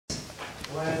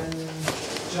when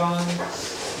John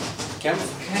Kemp?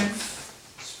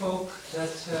 spoke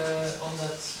that on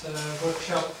that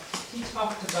workshop, he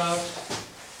talked about,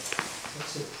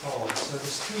 what's it called? So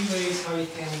there's 3 ways how you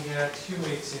can get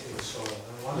humates into the soil.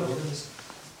 And one of them is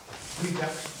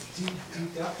deduction,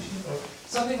 or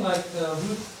something like the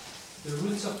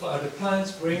roots of the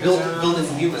plants bring down... Building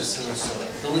humus in the soil.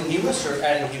 Building humus or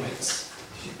adding humates?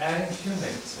 Adding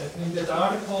humates. I think that the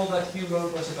article that he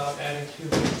wrote was about adding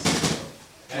humates.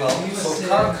 And Well, he was so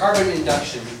saying, carbon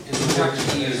induction is the word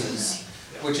he uses,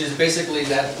 which is basically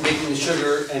that making the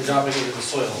sugar and dropping it into the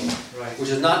soil, right, which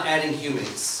is not adding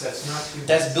humates. that's not humates.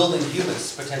 That's building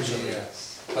humus, potentially.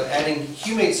 Yes. But adding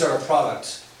humates are a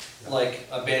product, like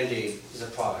a Band-Aid is a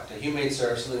product. The humates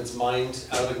are something that's mined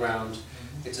out of the ground.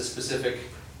 It's a specific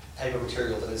type of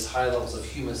material that has high levels of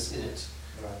humus in it.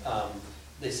 Right.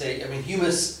 They say, I mean,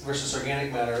 humus versus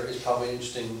organic matter is probably an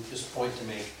interesting just point to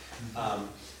make.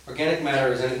 Organic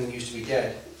matter is anything that used to be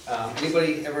dead.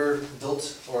 Anybody ever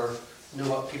built or know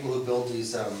about people who build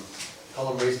these,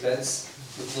 call them raised beds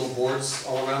with little boards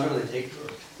all around them? They take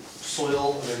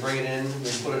soil and they bring it in,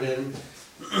 they put it in,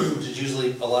 which is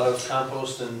usually a lot of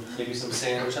compost and maybe some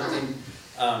sand or something.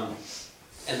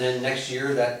 And then next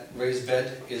year that raised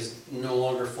bed is no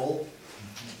longer full.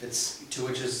 It's 2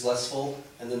 inches less full,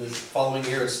 and then the following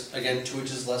year it's again 2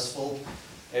 inches less full.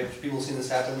 Have people seen this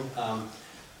happen?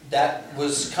 That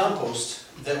was compost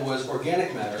that was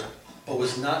organic matter, but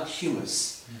was not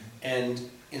humus, and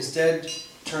instead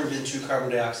turned into carbon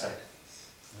dioxide.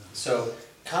 So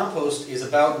compost is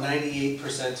about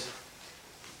 98%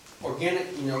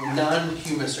 organic,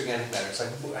 non-humus organic matter. It's like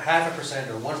 0.5%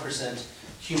 or 1%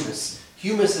 humus.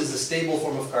 Humus is a stable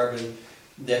form of carbon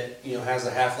that has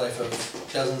a half-life of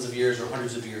dozens of years or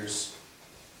hundreds of years.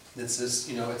 It's this,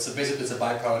 basically it's a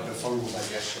byproduct of fungal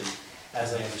digestion,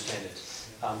 as I understand it,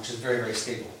 which is very, very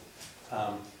stable.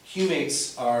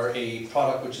 Humates are a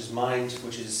product which is mined,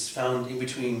 which is found in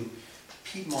between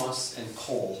peat moss and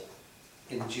coal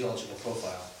in the geological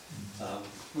profile,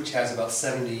 which has about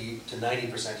 70 to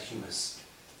 90% humus,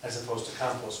 as opposed to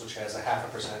compost, which has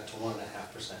 0.5% to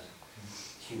 1.5%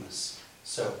 humus.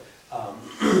 So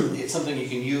it's something you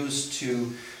can use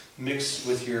to mix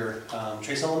with your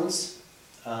trace elements,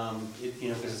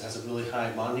 because it has a really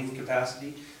high bonding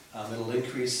capacity. It'll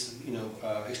increase,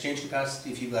 exchange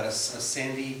capacity. If you've got a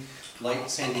sandy, light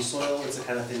sandy soil, it's the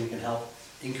kind of thing that can help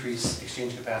increase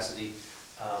exchange capacity.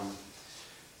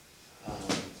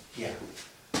 Yeah.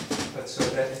 But so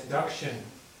that induction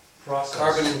process...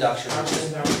 Carbon induction. Carbon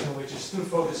induction, which is through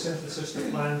photosynthesis,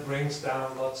 the plant brings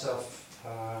down lots of...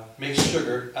 makes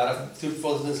sugar out of through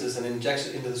photosynthesis and injects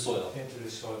it into the soil. Into the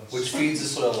soil. Which feeds the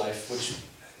soil life, which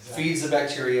feeds the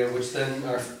bacteria, which then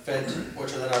are fed,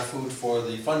 which are then our food for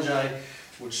the fungi,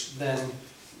 which then,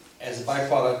 as a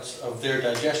byproduct of their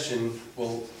digestion,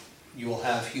 you will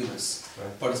have humus.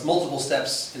 Right. But it's multiple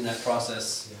steps in that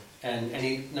process, and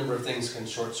any number of things can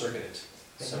short-circuit it.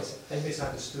 I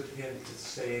misunderstood him to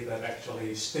say that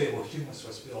actually stable humus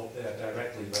was built there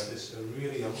directly, but it's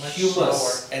really a much slower...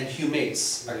 Humus and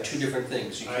humates are 2 different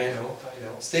things. You can't, I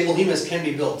know. Stable humus can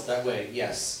be built that way,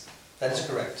 yes. That is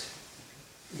correct.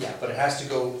 Yeah, but it has to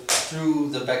go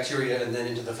through the bacteria and then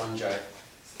into the fungi.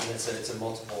 And it's a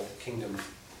multiple kingdom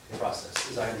process,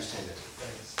 as I understand it.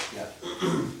 Thanks. Yeah.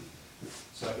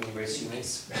 So I can erase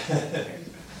humates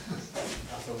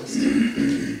off the list.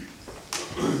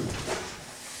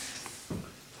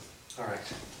 All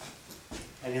right.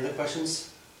 Any other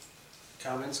questions,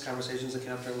 comments, conversations that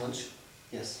came up during lunch?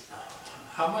 Yes.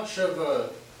 How much of a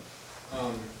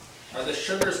are the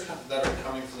sugars that are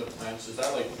coming from the plants? Is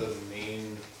that like the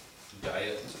main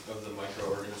diet of the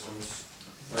microorganisms,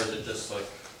 or is it just like?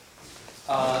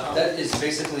 That is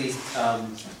basically,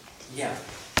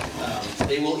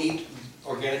 they will eat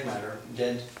organic matter,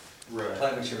 dead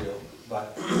plant material,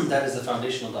 but that is the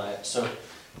foundational diet. So,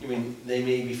 I mean, they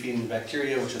may be feeding the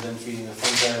bacteria, which are then feeding the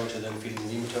fungi, which are then feeding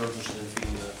the nematodes, which are then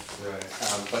feeding the...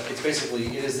 but it's basically,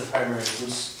 it is the primary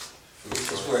food.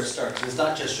 It's where it starts. And it's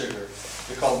not just sugar.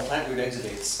 They're called plant root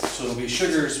exudates. So it'll be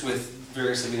sugars with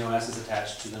various amino acids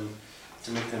attached to them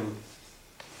to make them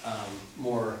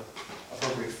more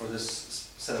appropriate for this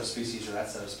set of species or that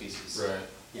set of species. Right.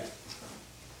 Yeah.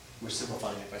 We're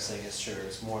simplifying it by saying it's sugar.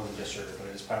 It's more than just sugar, but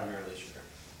it is primarily sugar.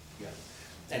 Yeah.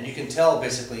 And you can tell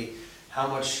basically how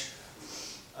much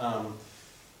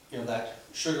that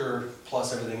sugar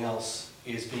plus everything else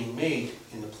is being made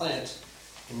in the plant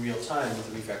in real time with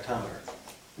the refractometer.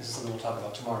 This is something we'll talk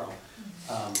about tomorrow.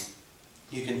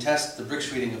 You can test the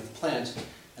Brix reading of the plant,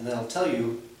 and that'll tell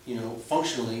you,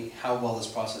 functionally how well this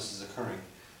process is occurring.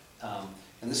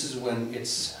 And this is when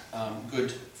it's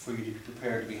good for you to be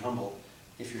prepared to be humble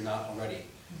if you're not already,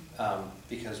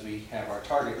 because we have our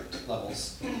target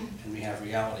levels and we have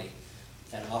reality,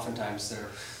 and oftentimes they're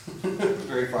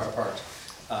very far apart.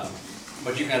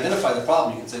 But you can identify the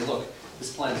problem. You can say, look,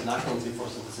 this plant is not going through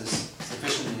photosynthesis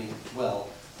sufficiently well.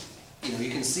 You know, you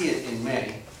can see it in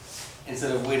May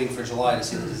instead of waiting for July to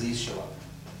see the disease show up.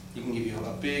 You can give you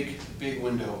a big, big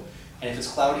window. And if it's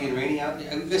cloudy and rainy out,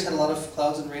 have you guys had a lot of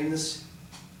clouds and rain this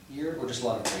year, or just a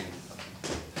lot of rain?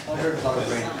 I heard a lot of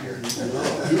rain here.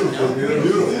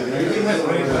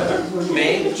 No?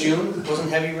 May, June, wasn't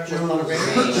heavy rain, wasn't a lot of rain?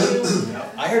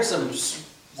 I heard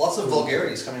lots of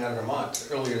vulgarities coming out of Vermont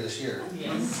earlier this year.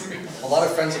 A lot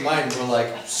of friends of mine were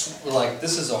like,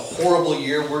 this is a horrible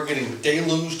year, we're getting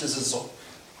deluged, this is so...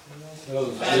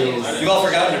 You've all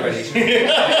forgotten already.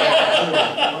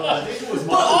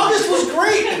 But August was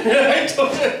great! I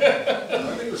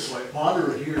think it was quite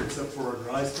moderate here, except for a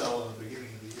dry spell in the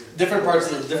beginning of the year. Different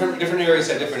parts of the, different areas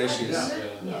had different issues.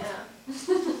 Yeah.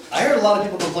 I heard a lot of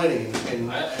people complaining in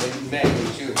May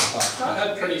and June. I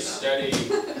had pretty steady,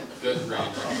 good rain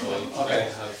actually.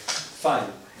 Okay. Fine.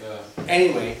 Yeah.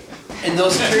 Anyway, in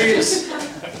those periods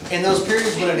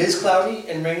when it is cloudy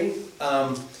and rainy,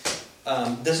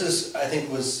 this is, I think,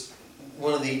 was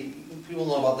one of the, people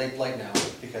know about lake blight now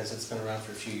because it's been around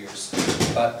for a few years.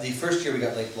 But the first year we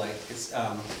got lake blight, it was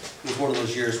one of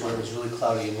those years when it was really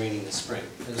cloudy and rainy in the spring.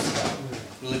 It was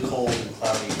really cold and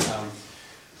cloudy.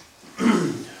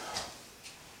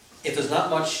 If there's not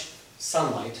much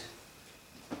sunlight,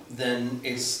 then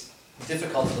it's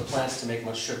difficult for the plants to make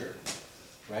much sugar,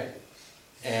 right?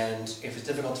 And if it's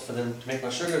difficult for them to make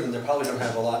much sugar, then they probably don't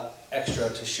have a lot extra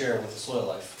to share with the soil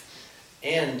life.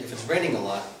 And if it's raining a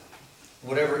lot,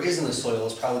 whatever is in the soil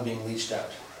is probably being leached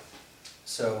out.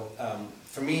 So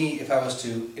for me, if I was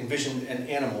to envision an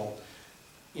animal,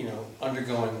 you know,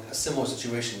 undergoing a similar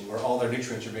situation where all their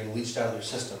nutrients are being leached out of their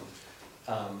system,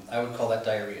 I would call that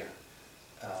diarrhea.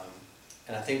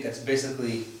 And I think that's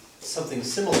basically something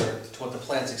similar to what the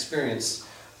plants experience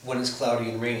when it's cloudy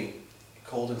and rainy.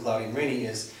 Cold and cloudy and rainy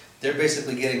is they're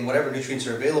basically getting whatever nutrients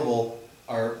are available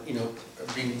are, you know,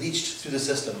 are being leached through the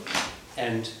system.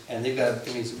 And they've got,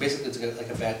 I mean, basically it's like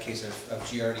a bad case of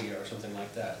Giardia or something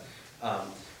like that,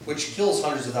 which kills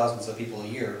hundreds of thousands of people a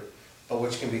year, but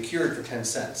which can be cured for 10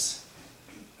 cents.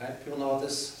 Right? People know about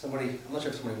this? Somebody, I'm not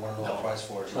sure if somebody won a Nobel Prize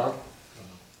for it. Char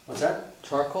What's that?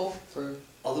 charcoal for?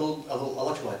 A little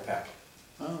electrolyte pack.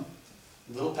 Oh.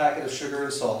 A little packet of sugar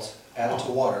and salt added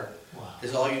to water Wow.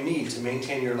 is all you need to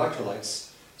maintain your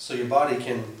electrolytes, so your body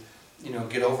can, you know,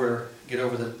 get over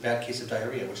the bad case of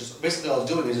diarrhea, which is basically all it's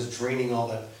doing is just draining all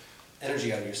the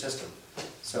energy out of your system.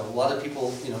 So a lot of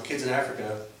people, you know, kids in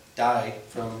Africa die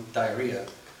from diarrhea,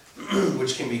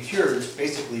 which can be cured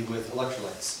basically with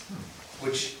electrolytes,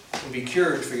 which can be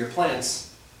cured for your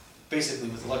plants basically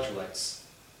with electrolytes.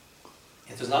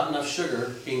 If there's not enough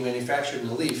sugar being manufactured in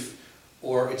the leaf,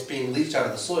 or it's being leached out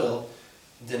of the soil,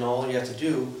 then all you have to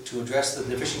do to address the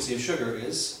deficiency of sugar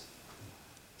is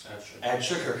add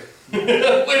sugar. Wait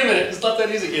a minute, it's not that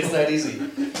easy. It's that easy.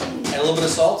 Add a little bit of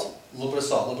salt, a little bit of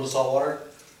salt, a little bit of salt water.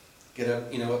 You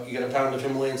get a pound of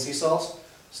Himalayan sea salt,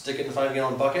 stick it in a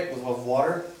 5-gallon bucket with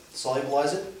water,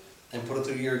 solubilize it, and put it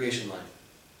through your irrigation line.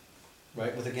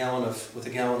 Right, with a gallon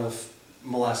of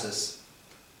molasses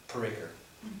per acre.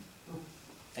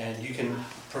 And you can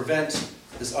prevent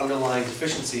this underlying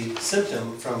deficiency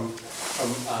symptom from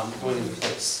going into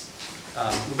place.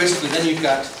 Basically, then you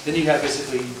have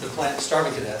basically the plant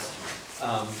starving to death.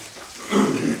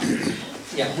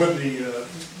 Yeah.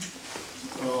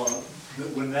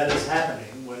 When that is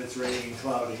happening, when it's raining and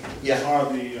cloudy, Yeah.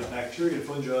 are the bacteria,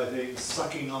 fungi, things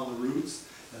sucking on the roots,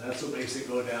 and that's what makes it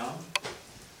go down?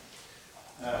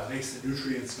 Makes the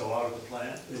nutrients go out of the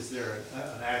plant? Is there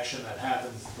an action that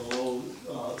happens below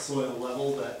soil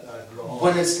level that draws?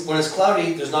 When it's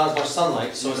cloudy, there's not as much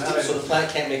sunlight, so the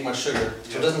plant can't make much sugar,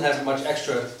 so it doesn't have much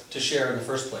extra to share in the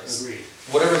first place. Agreed.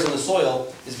 Whatever's in the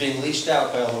soil is being leached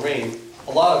out by all the rain.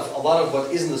 A lot of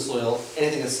what is in the soil,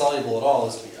 anything that's soluble at all,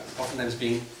 is oftentimes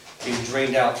being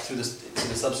drained out through the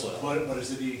subsoil. But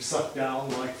is it being sucked down,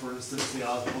 like for instance the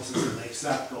osmosis that makes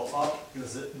sap go up?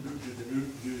 Does it,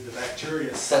 do the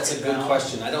bacteria suck That's a it good down?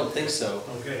 question. I don't think so.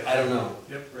 Okay. I don't know.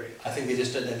 Yep, great. I think they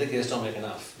just don't make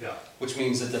enough. Yeah, Which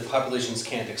means that the populations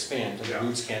can't expand and Yeah. the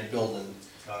roots can't build, and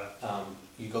got it.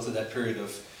 you go through that period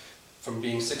of from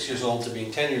being 6 years old to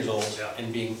being 10 years old Yeah.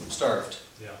 and being starved.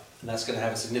 Yeah. And that's going to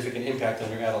have a significant impact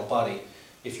on your adult body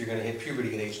if you're going to hit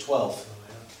puberty at age 12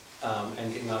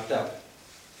 and get knocked up,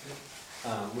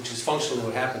 which is functionally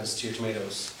what happens to your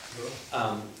tomatoes.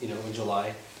 In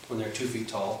July when they're 2 feet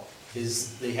tall,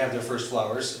 is they have their first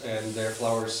flowers, and their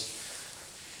flowers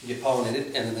get pollinated,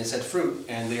 and then they set fruit,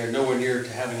 and they are nowhere near to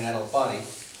having an adult body,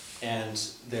 and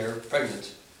they're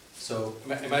pregnant. So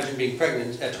imagine being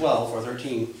pregnant at 12 or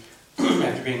 13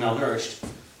 after being malnourished,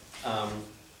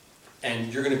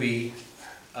 and you're going to be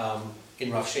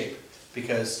in rough shape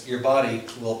because your body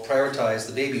will prioritize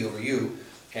the baby over you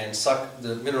and suck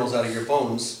the minerals out of your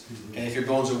bones, and if your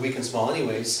bones are weak and small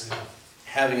anyways,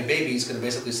 having a baby is going to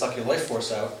basically suck your life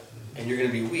force out, and you're going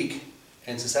to be weak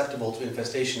and susceptible to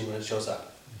infestation when it shows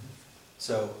up.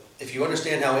 So if you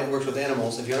understand how it works with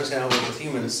animals, if you understand how it works with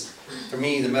humans, for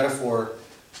me the metaphor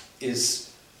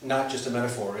is not just a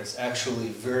metaphor, it's actually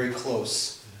very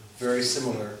close, very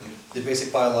similar. The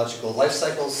basic biological life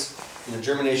cycles,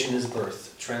 germination is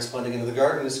birth, transplanting into the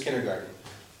garden is kindergarten,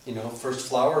 first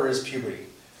flower is puberty.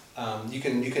 You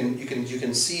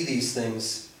can see these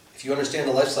things. If you understand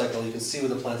the life cycle, you can see where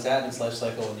the plant's at in its life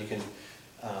cycle, and you can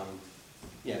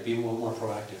be more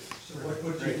proactive. So what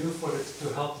would you do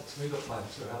to help the tomato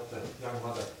plant, to help the young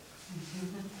mother?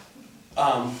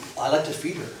 I like to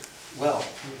feed her well.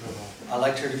 I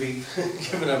like her to be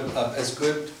given as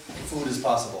good food as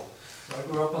possible. So I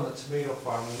grew up on the tomato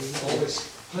farm, and we would always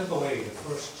clip away the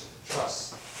first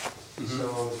truss.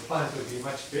 So the plant would be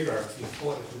much bigger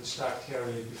before it would start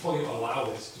carrying, before you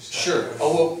allow it to start. Sure. carrying.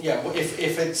 Oh well, yeah. Well,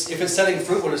 if it's setting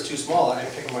fruit when it's too small, I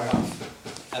pick them right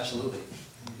off. Absolutely.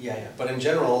 Yeah. But in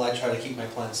general, I try to keep my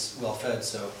plants well fed.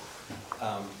 So,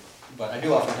 but I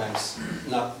do oftentimes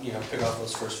not pick off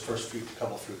those first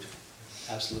couple fruit.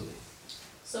 Absolutely.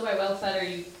 So by well fed, are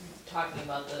you talking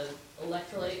about the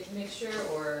electrolyte mixture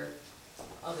or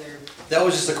other? That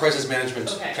was just a crisis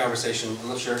management Okay. conversation. I'm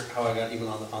not sure how I got even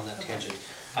on that tangent.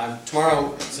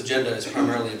 Tomorrow's agenda is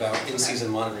primarily about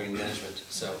in-season monitoring and management,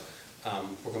 so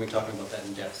we're going to be talking about that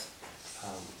in depth.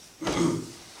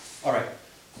 All right.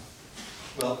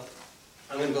 Well,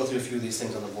 I'm going to go through a few of these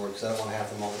things on the board because I don't want to have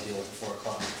them all to deal with at 4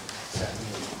 o'clock this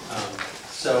afternoon.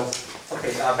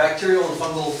 Bacterial and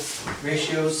fungal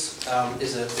ratios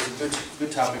is a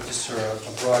good topic just for a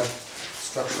broad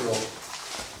structural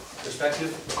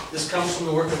perspective. This comes from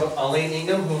the work of Elaine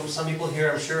Ingham, whom some people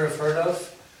here I'm sure have heard of.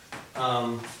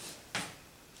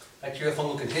 Bacterial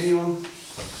fungal continuum.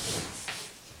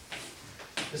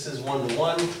 This is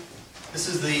 1-to-1. This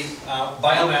is the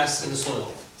biomass in the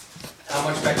soil. How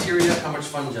much bacteria, how much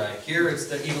fungi. Here it's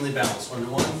the evenly balanced,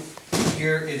 1-to-1.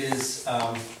 Here it is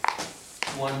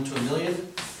 1 to 1,000,000.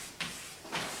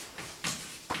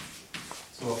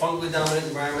 So a fungally dominant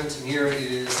environment, and here it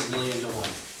is 1,000,000 to 1.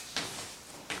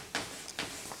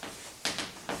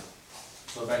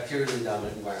 So a bacterially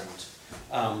dominant environment.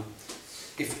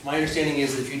 If my understanding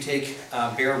is that if you take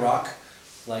bare rock,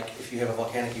 like if you have a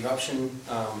volcanic eruption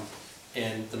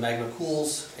and the magma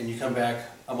cools and you come back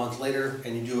a month later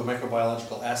and you do a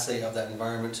microbiological assay of that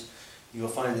environment, you will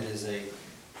find it is a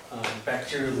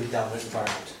bacterially dominant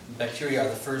environment. Bacteria are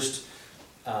the first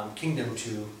kingdom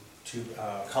to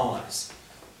colonize.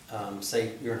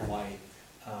 Say you're in Hawaii.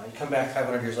 You come back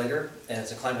 500 years later and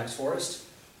it's a climax forest,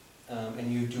 and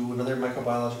you do another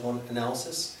microbiological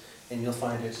analysis and you'll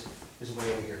find it is way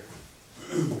over here.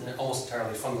 An almost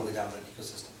entirely fungally dominant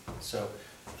ecosystem. So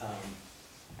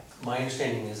my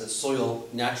understanding is that soil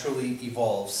naturally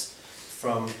evolves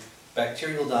from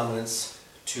bacterial dominance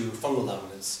to fungal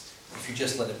dominance if you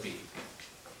just let it be.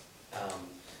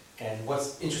 And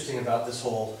what's interesting about this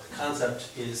whole concept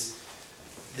is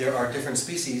there are different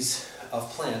species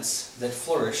of plants that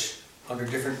flourish under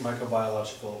different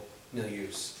microbiological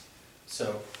milieus.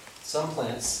 So some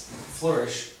plants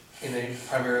flourish in a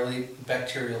primarily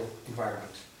bacterial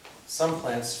environment. Some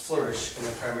plants flourish in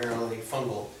a primarily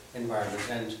fungal environment,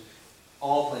 and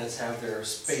all plants have their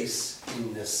space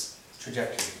in this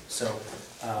trajectory. So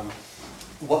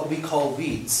what we call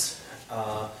weeds,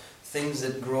 things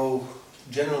that grow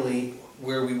generally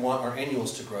where we want our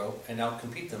annuals to grow and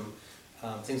outcompete them,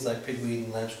 things like pigweed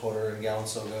and lamb's quarter and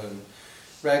galansoga and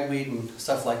ragweed and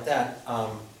stuff like that,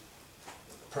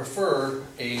 prefer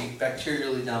a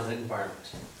bacterially dominant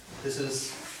environment. This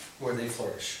is where they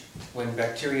flourish, when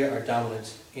bacteria are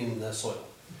dominant in the soil.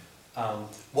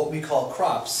 What we call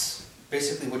crops,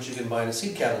 basically what you can buy in a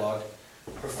seed catalog,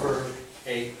 prefer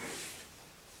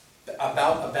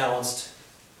about a balanced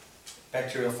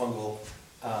bacterial-fungal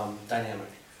dynamic.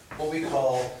 What we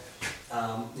call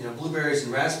blueberries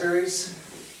and raspberries,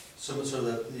 sort of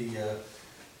the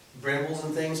brambles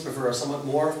and things prefer a somewhat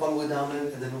more fungally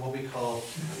dominant, and then what we call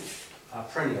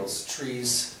perennials,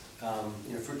 trees,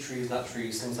 fruit trees, nut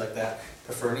trees, things like that,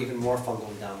 prefer an even more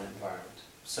fungally dominant environment.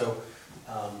 So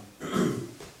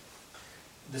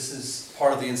this is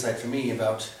part of the insight for me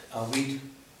about weed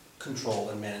control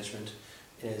and management,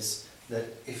 is that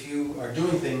if you are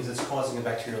doing things that's causing a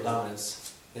bacterial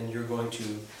dominance, then you're going to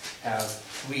have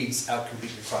weeds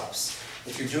outcompete your crops.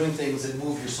 If you're doing things that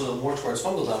move your soil more towards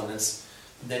fungal dominance,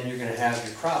 then you're gonna have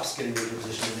your crops getting into a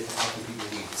position where they can outcompete your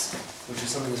weeds, which is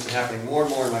something that's been happening more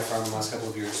and more in my farm in the last couple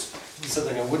of years.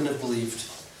 Something I wouldn't have believed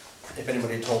if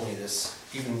anybody had told me this,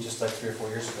 even just like 3 or 4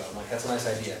 years ago. I'm like, that's a nice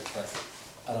idea, but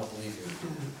I don't believe you.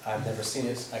 I've never seen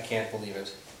it, I can't believe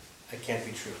it. It can't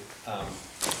be true.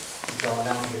 Until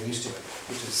now I'm getting used to it,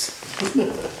 which is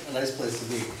a nice place to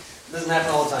be. It doesn't happen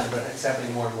all the time, but it's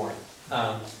happening more and more.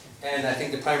 And I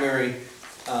think the primary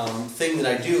thing that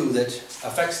I do that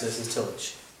affects this is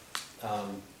tillage.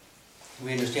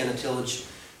 We understand that tillage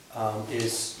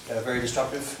is very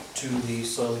destructive to the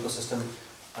soil ecosystem.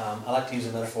 I like to use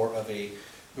a metaphor of a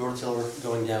rototiller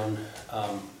going down,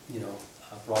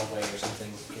 Broadway or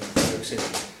something in New York City.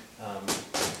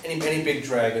 Any big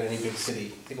drag in any big city,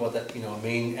 think about that, a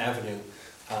main avenue,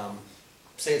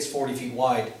 say it's 40 feet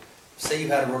wide, say you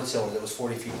had a rototiller that was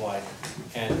 40 feet wide,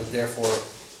 and would therefore,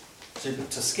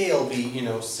 to scale, be,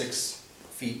 6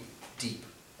 feet deep,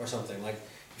 or something. Like,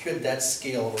 if you had that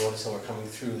scale of a rototiller coming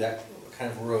through that kind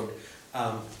of road,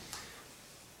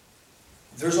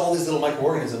 there's all these little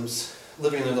microorganisms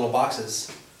living in their little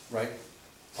boxes, right,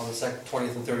 on the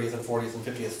 20th and 30th and 40th and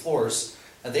 50th floors,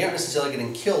 and they aren't necessarily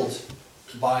getting killed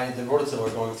by the rototiller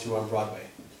going through on Broadway.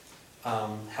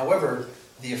 However,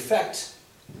 the effect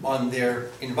on their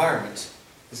environment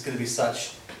is going to be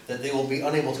such that they will be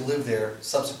unable to live there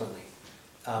subsequently.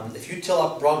 If you till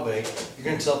up Broadway, you're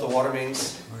going to till up the water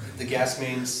mains, the gas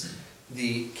mains,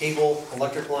 the cable,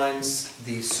 electric lines,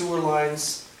 the sewer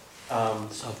lines.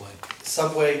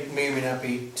 Subway may or may not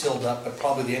be tilled up, but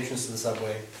probably the entrance to the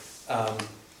subway.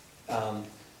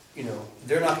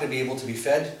 They're not going to be able to be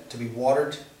fed, to be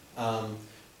watered,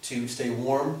 to stay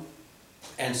warm,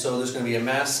 and so there's going to be a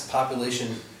mass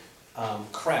population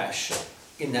crash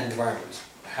in that environment.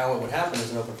 How it would happen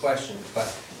is an open question,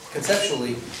 but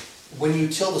conceptually, when you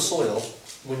till the soil,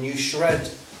 when you shred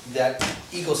that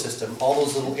ecosystem, all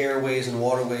those little airways and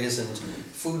waterways and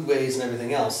foodways and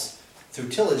everything else, through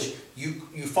tillage, you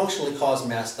functionally cause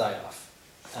mass die-off.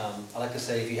 I like to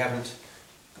say, if you haven't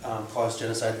caused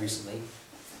genocide recently,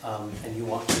 and you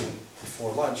want to,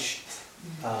 before lunch,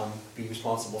 be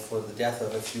responsible for the death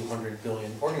of a few 100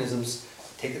 billion organisms,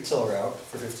 take the tiller out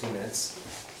for 15 minutes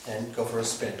and go for a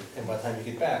spin. And by the time you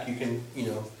get back, you can,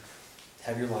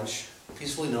 have your lunch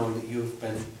peacefully knowing that you've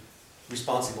been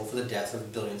responsible for the death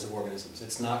of billions of organisms.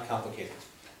 It's not complicated.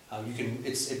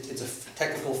 It's a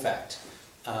technical fact.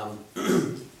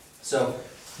 So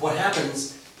what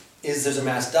happens is there's a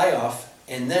mass die-off,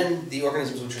 and then the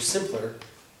organisms which are simpler,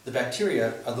 the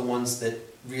bacteria, are the ones that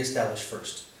reestablish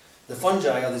first. The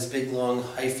fungi are these big, long,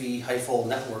 hyphal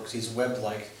networks, these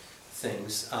web-like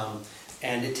things,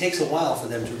 and it takes a while for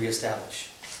them to reestablish.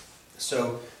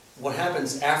 So what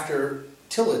happens after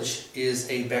tillage is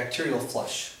a bacterial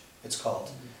flush, it's called.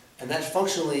 And that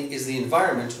functionally is the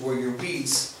environment where your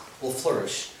weeds will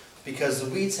flourish, because the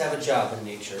weeds have a job in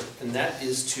nature, and that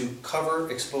is to cover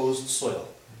exposed soil.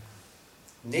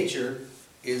 Nature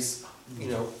is,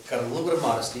 got a little bit of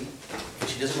modesty, and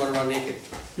she doesn't run around naked,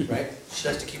 right? She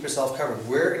has to keep herself covered.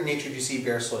 Where in nature do you see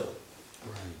bare soil?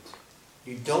 Right.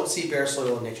 You don't see bare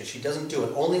soil in nature. She doesn't do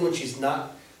it, only when she's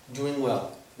not doing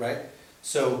well, right?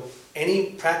 So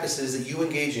any practices that you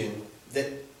engage in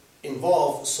that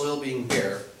involve soil being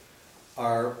bare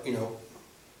are,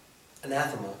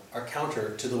 anathema, are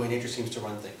counter to the way nature seems to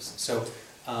run things. So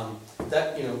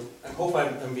I hope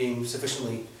I'm being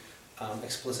sufficiently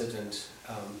explicit and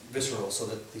visceral so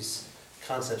that these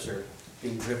concepts are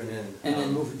being driven in. And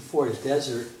then moving forward, the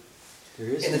desert, there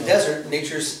is in the no- desert,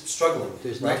 nature's struggling,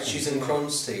 There's right? nothing. She's in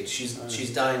Crohn's stage.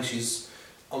 She's dying. She's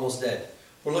almost dead.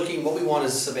 We're looking. What we want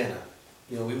is savanna.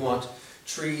 We want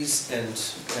trees and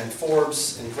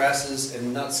forbs and grasses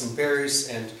and nuts and berries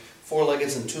and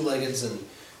four-leggeds and two-leggeds, and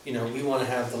we want to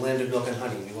have the land of milk and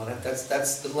honey. We want to.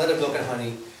 That's the land of milk and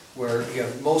honey, where you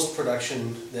have most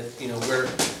production. That where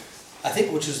I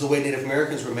think, which is the way Native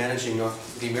Americans were managing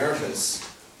the Americas,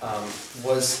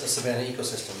 was a savanna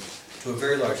ecosystem to a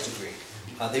very large degree.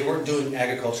 They weren't doing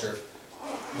agriculture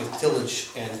with tillage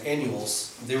and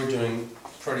annuals. They were doing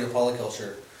perennial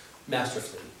polyculture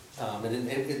masterfully. And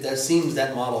it seems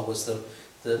that model was the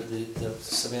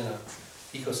savanna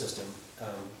ecosystem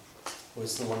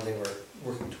was the one they were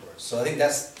working towards. So I think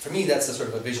for me, that's the sort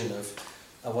of a vision of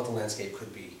what the landscape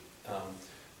could be.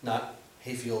 Not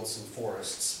hayfields and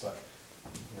forests, but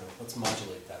let's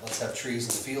modulate that. Let's have trees in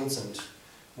the fields and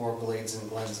more glades and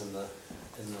glens in the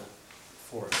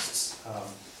forests.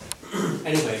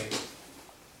 Anyway,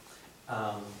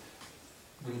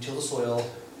 when you till the soil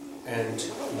and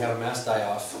you have a mass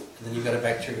die-off, and then you've got a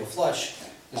bacterial flush,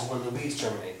 is when the weeds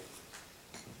germinate.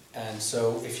 And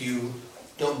so if you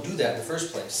don't do that in the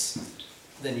first place,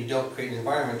 then you don't create an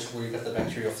environment where you've got the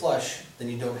bacterial flush, then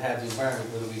you don't have the environment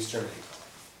where the weeds germinate.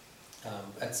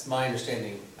 That's my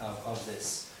understanding of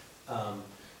this.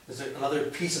 There's another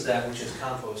piece of that, which is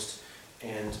compost,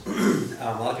 and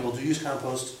a lot of people do use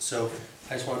compost, so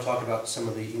I just want to talk about some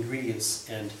of the ingredients,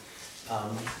 and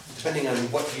depending on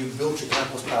what you build your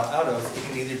compost pile out of, it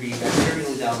can either be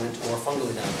bacterially dominant or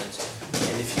fungally dominant.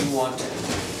 And if you want to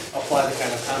apply the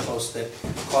kind of compost that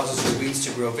causes your weeds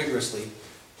to grow vigorously,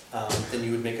 then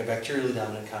you would make a bacterially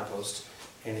dominant compost.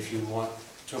 And if you want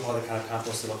to apply the kind of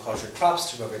compost that will cause your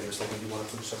crops to grow vigorously, then you want to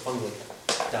produce a fungally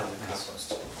dominant compost.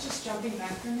 Just jumping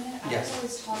back for a minute, I Yes. was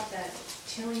always taught that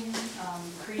tilling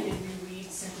created new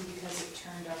weeds simply because it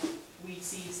turned up weed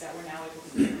seeds that were now able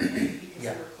to germinate because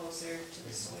Yeah. they were closer to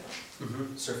the soil.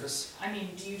 Surface. I mean,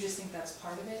 do you just think that's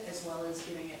part of it, as well as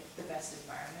giving it the best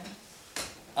environment?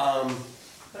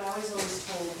 But I was always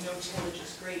told no tillage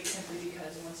is great simply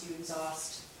because once you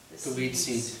exhaust The weed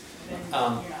seed. then you're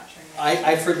not turning it.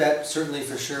 I've heard that certainly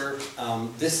for sure.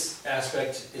 This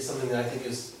aspect is something that I think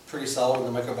is pretty solid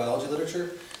in the microbiology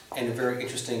literature and a very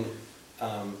interesting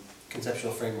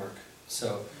conceptual framework.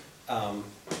 So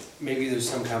maybe there's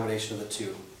some combination of the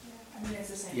two. Yeah, I mean, it's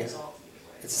the same Yeah. result either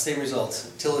way. It's the same result.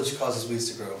 Tillage causes weeds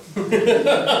to grow.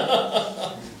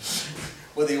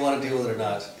 Whether you want to deal with it or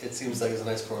not, it seems like there's a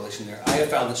nice correlation there. I have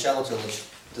found that shallow tillage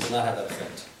does not have that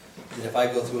effect. And if I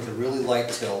go through with a really light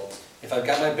till, if I've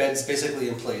got my beds basically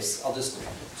in place, I'll just,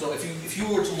 so if you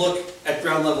were to look at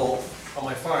ground level on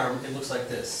my farm, it looks like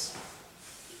this.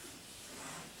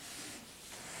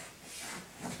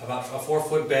 About a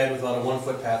 4-foot bed with about a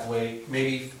 1-foot pathway,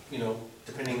 maybe,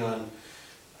 depending on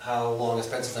how long and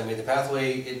expensive I made the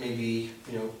pathway, it may be,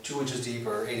 2 inches deep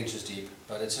or 8 inches deep,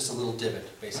 but it's just a little divot,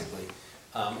 basically.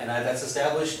 And that's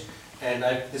established, and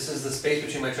this is the space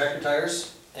between my tractor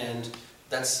tires, and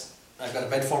I've got a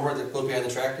bed former that goes behind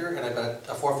the tractor, and I've got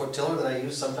a 4-foot tiller that I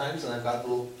use sometimes, and I've got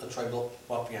a tri-built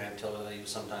walk behind tiller that I use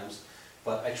sometimes.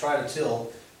 But I try to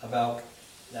till about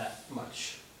that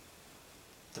much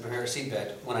to prepare a seed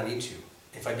bed when I need to.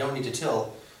 If I don't need to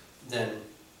till, then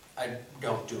I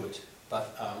don't do it.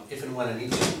 But if and when I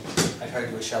need to, I try to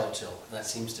do a shallow till. And that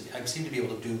seems to be, I seem to be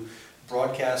able to do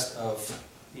broadcast of,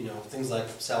 things like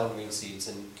salad green seeds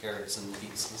and carrots and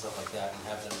beets and stuff like that, and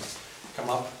have them come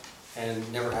up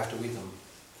and never have to weed them.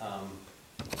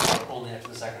 Only after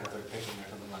the second or third picking or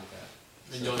something like that.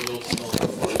 And you'll smell it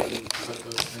before you put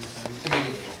those things in?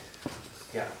 Immediately.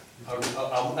 Yeah.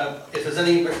 If there's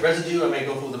any residue, I may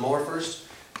go through the mower first,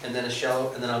 and then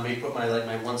and then I may put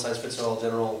my one-size-fits-all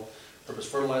general purpose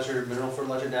fertilizer, mineral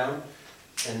fertilizer down,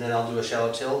 and then I'll do a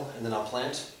shallow till, and then I'll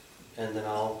plant, and then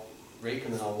I'll rake,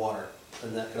 and then I'll water.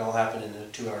 And that could all happen in a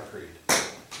 2-hour period.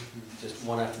 Just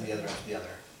one after the other after the other.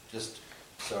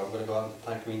 So I'm gonna go out and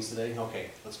plant greens today?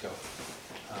 Okay, let's go.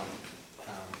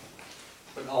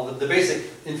 But all the basic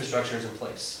infrastructure is in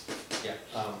place. Yeah.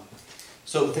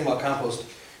 So the thing about compost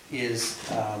is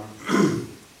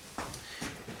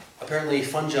apparently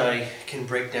fungi can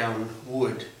break down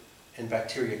wood and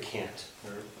bacteria can't.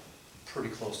 They're pretty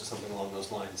close to something along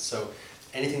those lines. So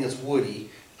anything that's woody,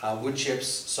 wood chips,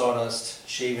 sawdust,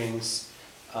 shavings,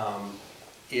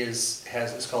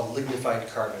 it's called lignified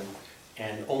carbon,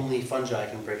 and only fungi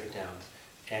can break it down.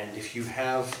 And if you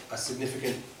have a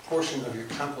significant portion of your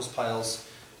compost pile's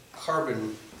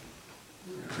carbon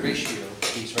ratio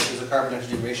piece, right? There's a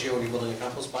carbon-nitrogen ratio when you're building a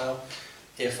compost pile.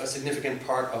 If a significant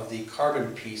part of the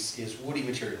carbon piece is woody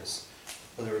materials,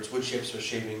 whether it's wood chips or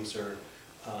shavings or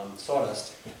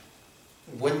sawdust,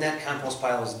 when that compost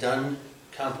pile is done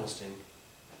composting,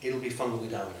 it'll be fungally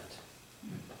dominant.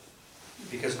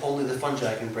 Because only the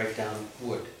fungi can break down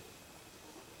wood.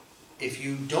 If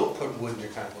you don't put wood in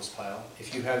your compost pile,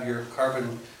 if you have your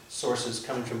carbon sources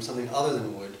coming from something other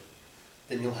than wood,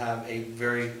 then you'll have a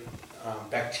very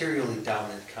bacterially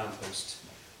dominant compost,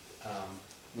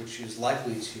 which is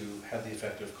likely to have the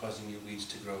effect of causing your weeds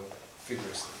to grow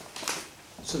vigorously.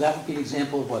 So that would be an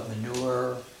example of what,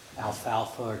 manure,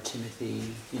 alfalfa or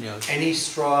timothy, Any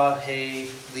straw, hay,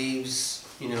 leaves,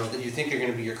 that you think are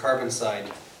going to be your carbon side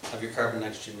of your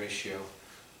carbon-nitrogen ratio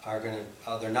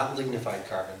they're not lignified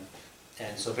carbon.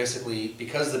 And so basically,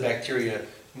 because the bacteria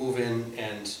move in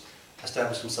and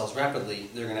establish themselves rapidly,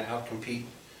 they're going to outcompete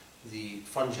the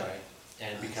fungi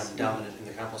and become dominant in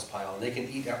the compost pile, and they can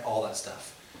eat all that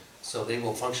stuff. So they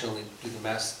will functionally do the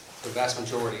vast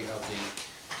majority of the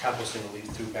composting will be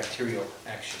through bacterial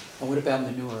action. And what about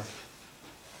manure?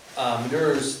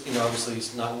 Manures, obviously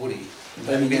it's not woody.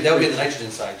 But I mean, That would be the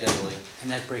nitrogen side generally, And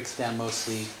that breaks down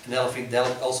mostly, and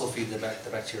that'll also feed the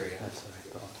bacteria. that's what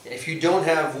I thought. If you don't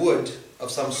have wood of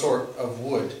some sort of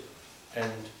wood,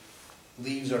 and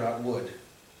leaves are not wood,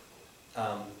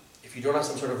 if you don't have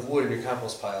some sort of wood in your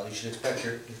compost pile, you should expect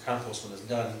your compost when it's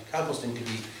done, composting to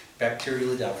be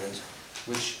bacterially dominant,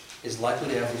 which is likely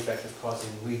to have the effect of causing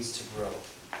weeds to grow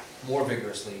more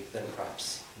vigorously than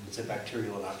crops. It's a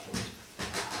bacterial inoculant.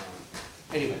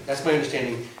 Anyway, that's my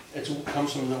understanding. It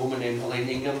comes from a woman named Elaine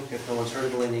Ingham. If no one's heard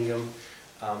of Elaine Ingham,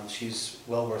 she's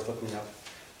well worth looking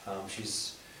up.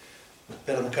 She's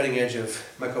been on the cutting edge of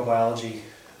microbiology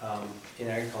in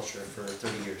agriculture for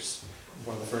 30 years.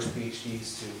 One of the first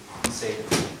PhDs to say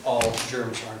that all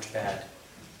germs aren't bad.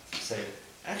 Say,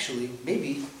 actually,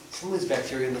 maybe some of these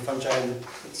bacteria and the fungi in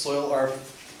the soil are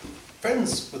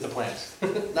friends with the plant,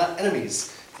 not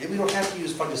enemies. Maybe we don't have to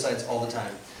use fungicides all the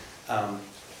time.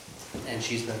 And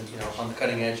she's been, on the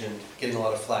cutting edge and getting a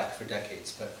lot of flack for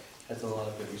decades, but has done a lot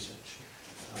of good research.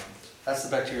 That's the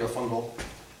bacterial fungal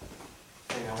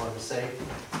thing I wanted to say.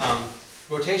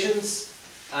 Rotations,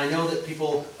 I know that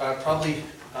people are probably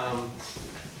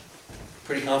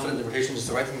pretty confident that rotations is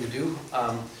the right thing to do.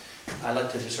 I'd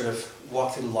like to just sort of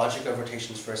walk through the logic of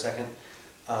rotations for a second.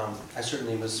 I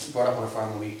certainly was brought up on a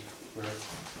farm where we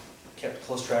kept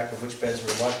close track of which beds were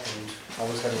what, and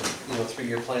always had a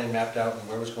 3-year plan mapped out and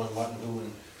where was going what and who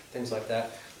and things like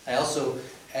that. I also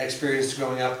had experience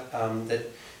growing up that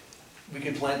we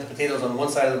could plant the potatoes on one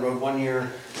side of the road one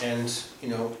year and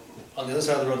on the other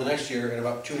side of the road the next year, and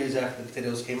about 2 days after the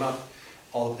potatoes came up,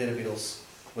 all the potato beetles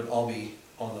would all be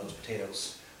on those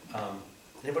potatoes.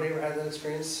 Anybody ever had that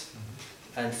experience?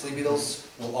 And flea beetles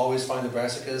will always find the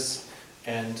brassicas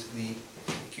and the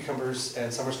cucumbers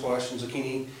and summer squash and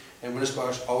zucchini and winter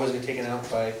squash always get taken out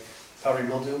by powdery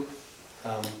mildew.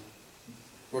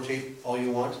 Rotate all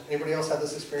you want. Anybody else have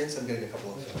this experience? I'm getting a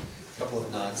couple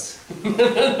of nods.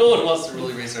 No one wants to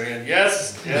really raise their hand.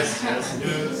 Yes, yes,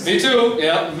 yes. Me too.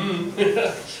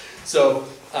 Yeah. So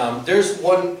there's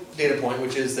one data point,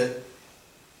 which is that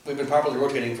we've been properly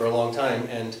rotating for a long time,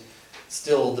 and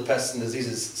still the pests and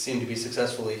diseases seem to be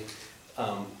successfully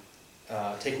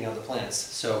taking out the plants.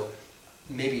 So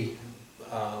maybe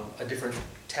a different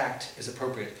tact is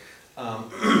appropriate.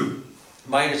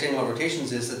 My understanding of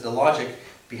rotations is that the logic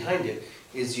behind it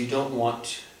is you don't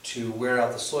want to wear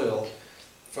out the soil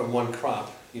from one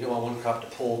crop. You don't want one crop to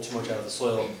pull too much out of the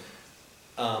soil.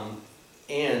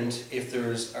 And if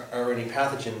are any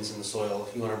pathogens in the soil,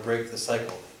 you want to break the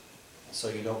cycle. So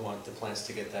you don't want the plants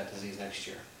to get that disease next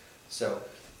year. So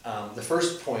the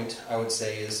first point I would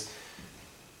say is,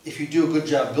 if you do a good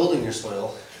job building your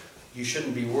soil, you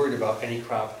shouldn't be worried about any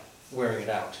crop wearing it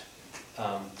out.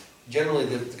 Generally,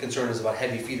 the concern is about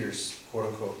heavy feeders, quote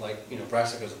unquote, like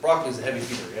brassicas. Broccoli is a heavy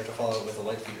feeder. You have to follow it with a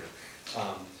light feeder.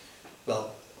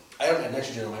 Well, I don't have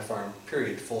nitrogen on my farm.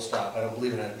 Period. Full stop. I don't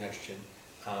believe in nitrogen.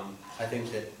 I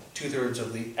think that 2/3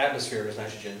 of the atmosphere is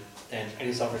nitrogen, and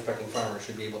any self-respecting farmer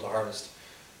should be able to harvest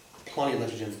plenty of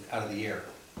nitrogen out of the air.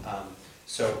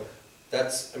 So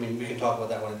that's, we can talk about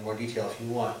that one in more detail if you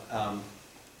want.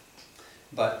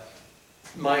 But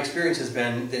my experience has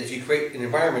been that if you create an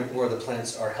environment where the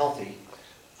plants are healthy,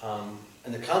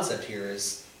 and the concept here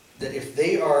is that if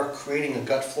they are creating a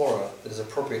gut flora that is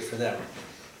appropriate for them,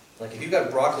 like if you've got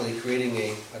broccoli creating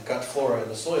a gut flora in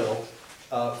the soil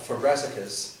for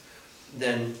brassicas,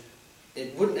 then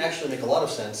it wouldn't actually make a lot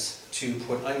of sense to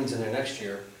put onions in there next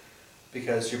year,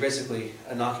 because you're basically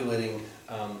inoculating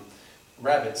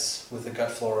rabbits with the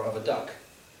gut flora of a duck,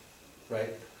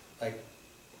 right? Like,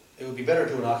 it would be better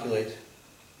to inoculate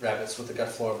rabbits with the gut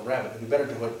flora of a rabbit. It would be better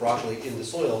to put broccoli in the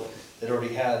soil that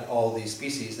already had all these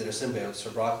species that are symbionts for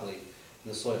broccoli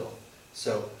in the soil.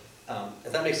 So,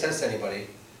 if that makes sense to anybody,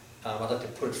 I'd like to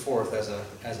put it forth as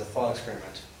a thought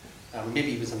experiment.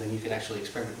 Maybe even something you can actually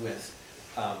experiment with.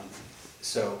 And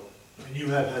you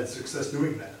have had success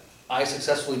doing that. I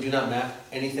successfully do not map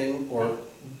anything or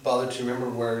bother to remember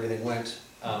where anything went,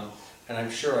 and I'm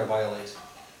sure I violate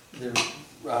the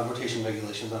rotation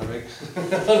regulations on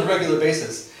a regular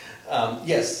basis.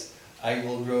 Yes, I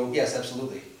will grow, yes,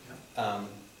 absolutely.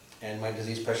 And my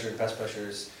disease pressure and pest pressure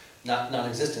is not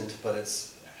non-existent, but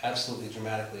it's absolutely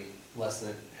dramatically less than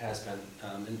it has been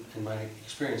in my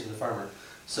experience as a farmer.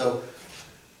 So,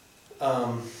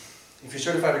 if you're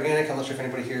certified organic, I'm not sure if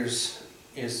anybody here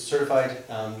is certified,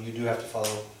 you do have to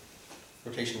follow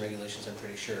rotation regulations, I'm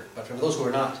pretty sure. But for those who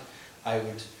are not, I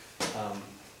would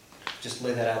just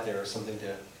lay that out there as something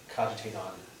to cogitate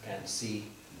on and see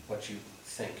what you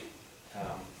think.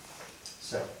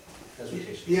 So, has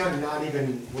rotation. Beyond not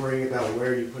even worrying about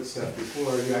where you put stuff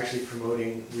before, are you actually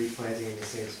promoting replanting in the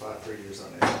same spot for years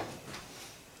on end?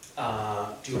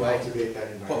 Do I Cultivate that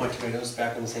put my environment? tomatoes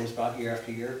back in the same spot year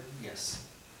after year? Yes.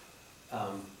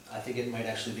 I think it might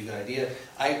actually be a good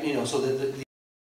idea. So the